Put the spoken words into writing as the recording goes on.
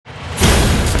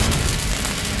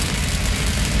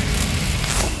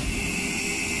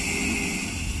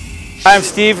I'm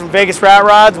Steve from Vegas Rat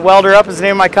Rods. Welder Up is the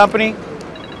name of my company.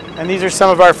 And these are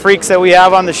some of our freaks that we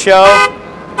have on the show.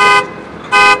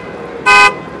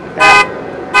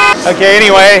 Yeah. Okay,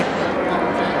 anyway,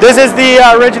 this is the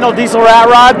original diesel rat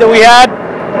rod that we had.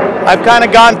 I've kind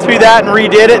of gone through that and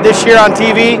redid it this year on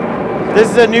TV.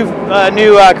 This is a new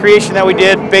creation that we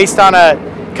did based on a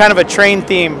kind of a train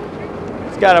theme.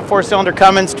 It's got a 4-cylinder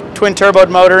Cummins twin turbo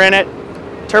motor in it,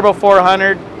 turbo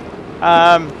 400.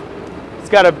 It's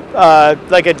got a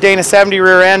like a Dana 70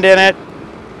 rear end in it.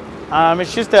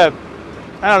 It's just I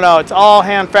don't know, it's all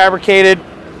hand fabricated.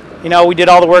 You know, we did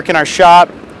all the work in our shop.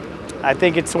 I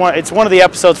think it's one of the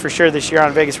episodes for sure this year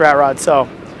on Vegas Rat Rod. So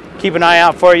keep an eye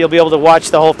out for it. You'll be able to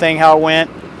watch the whole thing, how it went.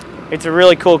 It's a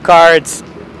really cool car. It's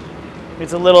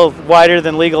a little wider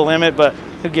than legal limit, but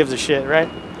who gives a shit, right?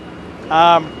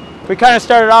 We kind of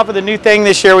started off with a new thing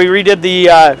this year. We redid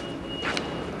the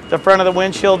front of the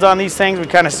windshields on these things. We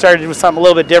kind of started with something a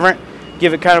little bit different,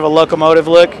 give it kind of a locomotive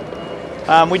look.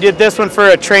 We did this one for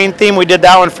a train theme. We did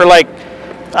that one for like,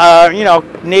 you know,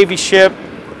 Navy ship,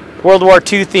 World War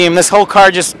II theme. This whole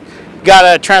car just got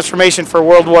a transformation for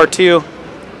World War II.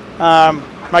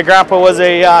 My grandpa was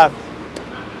a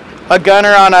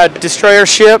gunner on a destroyer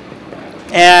ship,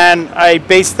 and I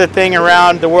based the thing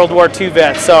around the World War II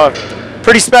vet. So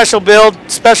pretty special build,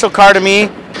 special car to me.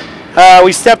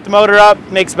 We stepped the motor up,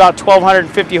 makes about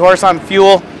 1,250 horse on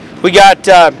fuel. We got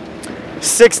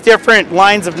 6 different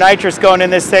lines of nitrous going in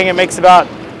this thing. It makes about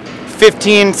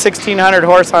 1,600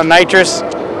 horse on nitrous.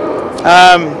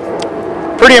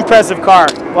 Pretty impressive car,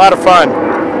 a lot of fun.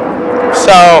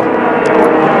 So,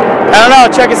 I don't know,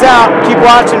 check us out. Keep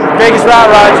watching Vegas Rat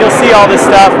Rods, you'll see all this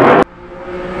stuff.